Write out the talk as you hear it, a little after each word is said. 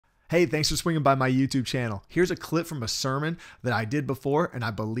Hey, thanks for swinging by my YouTube channel. Here's a clip from a sermon that I did before, and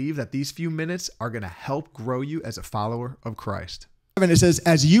I believe that these few minutes are going to help grow you as a follower of Christ. And it says,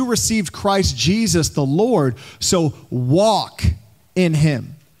 as you received Christ Jesus the Lord, so walk in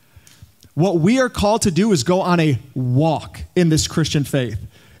him. What we are called to do is go on a walk in this Christian faith.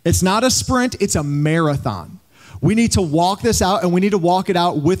 It's not a sprint, it's a marathon. We need to walk this out, and we need to walk it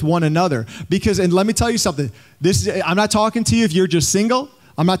out with one another. Because, and let me tell you something, I'm not talking to you if you're just single.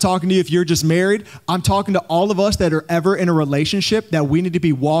 I'm not talking to you if you're just married. I'm talking to all of us that are ever in a relationship, that we need to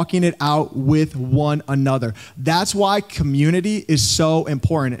be walking it out with one another. That's why community is so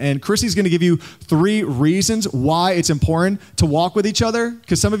important. And Chrissy's going to give you 3 reasons why it's important to walk with each other.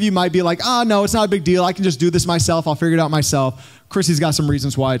 Because some of you might be like, oh, no, it's not a big deal. I can just do this myself. I'll figure it out myself. Chrissy's got some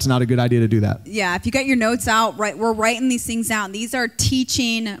reasons why it's not a good idea to do that. Yeah, if you got your notes out, right, we're writing these things down. These are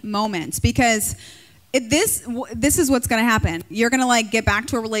teaching moments, because this is what's going to happen. You're going to like get back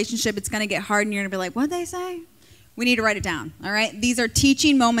to a relationship. It's going to get hard, and you're going to be like, what'd they say? We need to write it down, all right? These are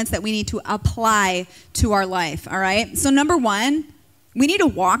teaching moments that we need to apply to our life, all right? So number 1, we need to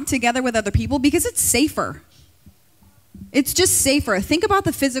walk together with other people because it's safer. It's just safer. Think about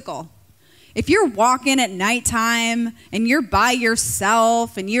the physical. If you're walking at nighttime and you're by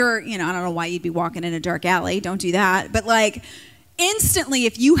yourself and you're, I don't know why you'd be walking in a dark alley. Don't do that. But like, instantly,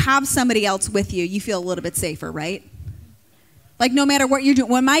 if you have somebody else with you, you feel a little bit safer, right? Like no matter what you're doing.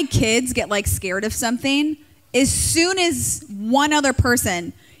 When my kids get like scared of something, as soon as one other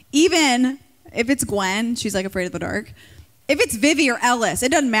person, even if it's Gwen, she's like afraid of the dark. If it's Vivi or Ellis,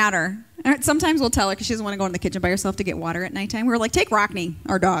 it doesn't matter. Sometimes we'll tell her because she doesn't want to go in the kitchen by herself to get water at nighttime. We're like, take Rockney,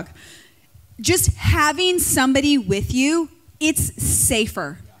 our dog. Just having somebody with you, it's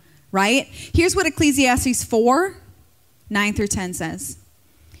safer, right? Here's what Ecclesiastes 4:9-10 says.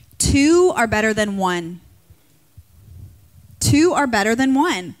 2 are better than 1. 2 are better than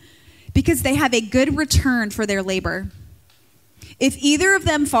 1 because they have a good return for their labor. If either of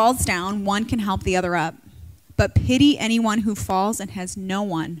them falls down, one can help the other up. But pity anyone who falls and has no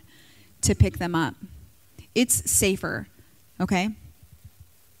one to pick them up. It's safer, okay?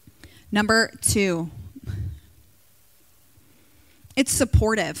 Number 2, it's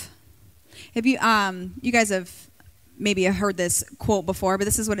supportive. If you guys have maybe heard this quote before, but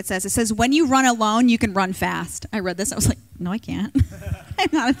this is what it says. It says, when you run alone, you can run fast. I read this. I was like, no, I can't. I'm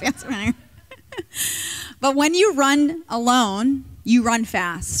not a fast runner. But when you run alone, you run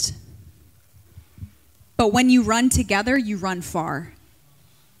fast. But when you run together, you run far.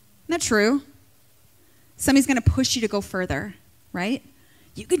 Isn't that true? Somebody's going to push you to go further, right?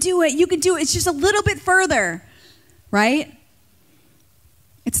 You can do it. You can do it. It's just a little bit further, right?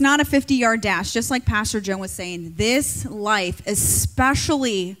 It's not a 50-yard dash. Just like Pastor Joe was saying, this life,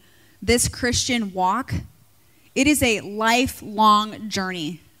 especially this Christian walk, it is a lifelong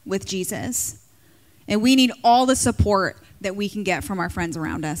journey with Jesus. And we need all the support that we can get from our friends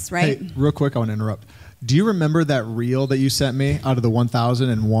around us, right? Hey, real quick, I want to interrupt. Do you remember that reel that you sent me out of the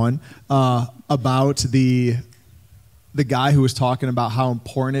 1001 about the guy who was talking about how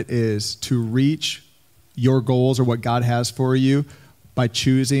important it is to reach your goals or what God has for you by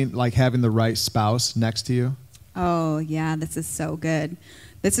choosing, like having the right spouse next to you? Oh, yeah, this is so good.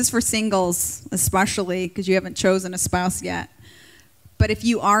 This is for singles, especially because you haven't chosen a spouse yet. But if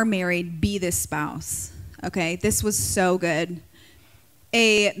you are married, be this spouse, okay? This was so good.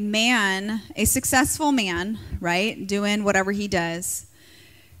 A man, a successful man, right, doing whatever he does,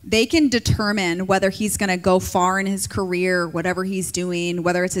 they can determine whether he's going to go far in his career, whatever he's doing,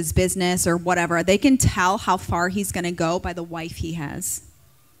 whether it's his business or whatever. They can tell how far he's going to go by the wife he has.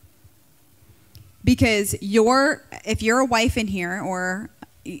 Because if you're a wife in here, or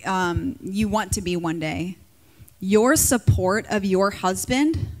you want to be one day, your support of your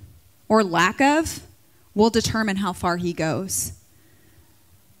husband, or lack of, will determine how far he goes.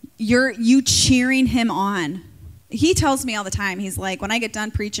 You cheering him on. He tells me all the time, he's like, when I get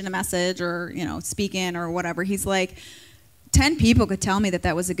done preaching a message or, speaking or whatever, he's like, 10 people could tell me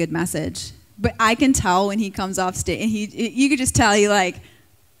that was a good message. But I can tell when he comes off stage, you could just tell,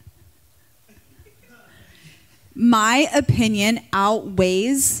 my opinion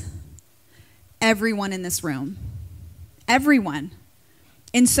outweighs everyone in this room. Everyone.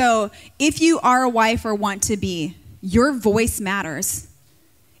 And so if you are a wife or want to be, your voice matters.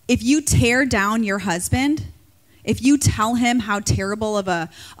 If you tear down your husband, if you tell him how terrible of a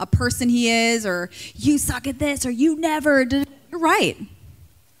person he is, or you suck at this, or you never did, you're right.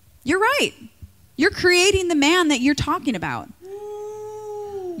 You're right. You're creating the man that you're talking about.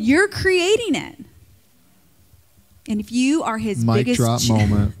 You're creating it. And if you are his Mic biggest drop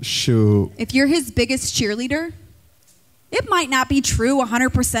moment, shoot. If you're his biggest cheerleader, It might not be true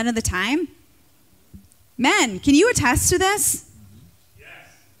 100% of the time. Men, can you attest to this?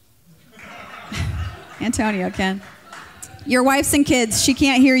 Yes. Antonio can. Your wife's and kids, she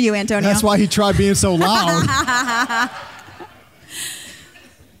can't hear you, Antonio. That's why he tried being so loud.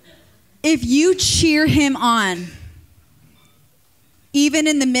 If you cheer him on, even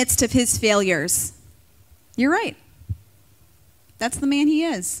in the midst of his failures, you're right. That's the man he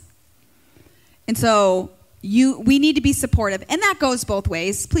is. And so we need to be supportive. And that goes both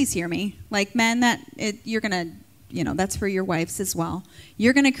ways. Please hear me. Like men, you're going to, that's for your wives as well.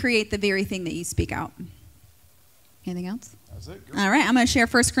 You're going to create the very thing that you speak out. Anything else? That's it. All right, I'm going to share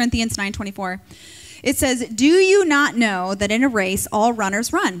 1 Corinthians 9:24. It says, "Do you not know that in a race all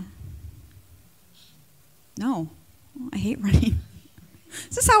runners run?" No, I hate running.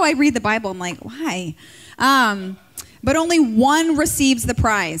 This is how I read the Bible. I'm like, why? But only one receives the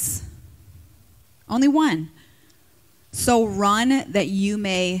prize. Only one. So run that you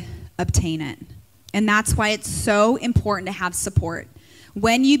may obtain it. And that's why it's so important to have support.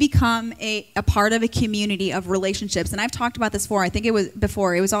 When you become a part of a community of relationships, and I've talked about this before, I think it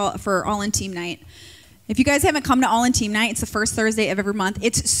was all for All In Team Night. If you guys haven't come to All In Team Night, it's the first Thursday of every month.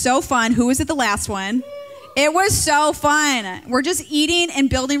 It's so fun. Who was at the last one? It was so fun. We're just eating and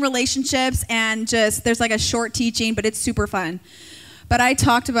building relationships, and there's like a short teaching, but it's super fun. But I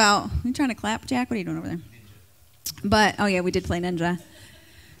talked about, are you trying to clap, Jack? What are you doing over there? But, oh yeah, we did play Ninja.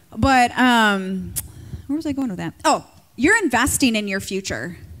 But, where was I going with that? Oh, you're investing in your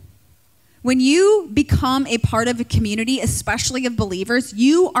future. When you become a part of a community, especially of believers,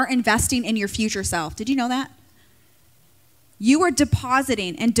 you are investing in your future self. Did you know that? You are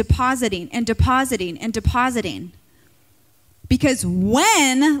depositing and depositing and depositing and depositing. Because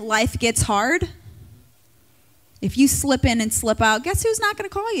when life gets hard, if you slip in and slip out, guess who's not going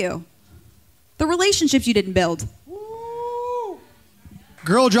to call you? The relationships you didn't build. Woo.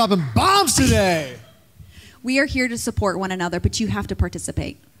 Girl dropping bombs today. We are here to support one another, but you have to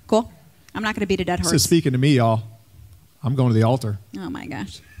participate. Cool? I'm not going to beat a dead horse. So speaking to me, y'all, I'm going to the altar. Oh my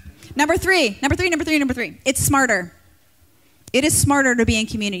gosh. Number three. It's smarter. It is smarter to be in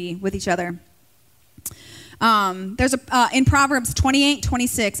community with each other. There's in Proverbs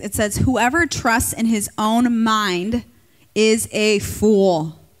 28:26, it says, "Whoever trusts in his own mind is a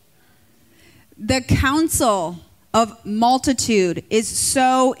fool." The counsel of multitude is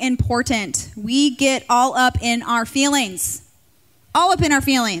so important. We get all up in our feelings. All up in our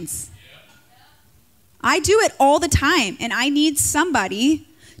feelings. I do it all the time, and I need somebody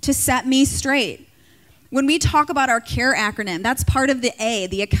to set me straight. When we talk about our CARE acronym, that's part of the A,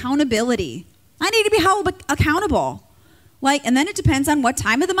 the accountability. I need to be held accountable. And then it depends on what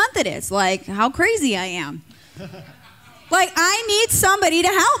time of the month it is, like how crazy I am. I need somebody to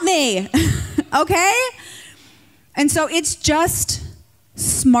help me, okay? And so it's just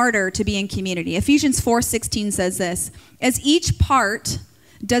smarter to be in community. Ephesians 4:16 says this, "As each part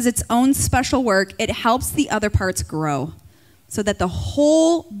does its own special work, it helps the other parts grow, so that the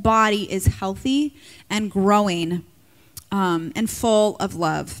whole body is healthy and growing and full of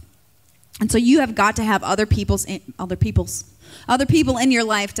love." And so you have got to have other people in your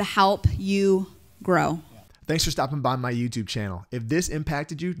life to help you grow. Thanks for stopping by my YouTube channel. If this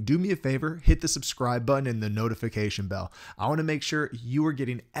impacted you, do me a favor, hit the subscribe button and the notification bell. I want to make sure you are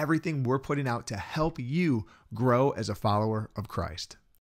getting everything we're putting out to help you grow as a follower of Christ.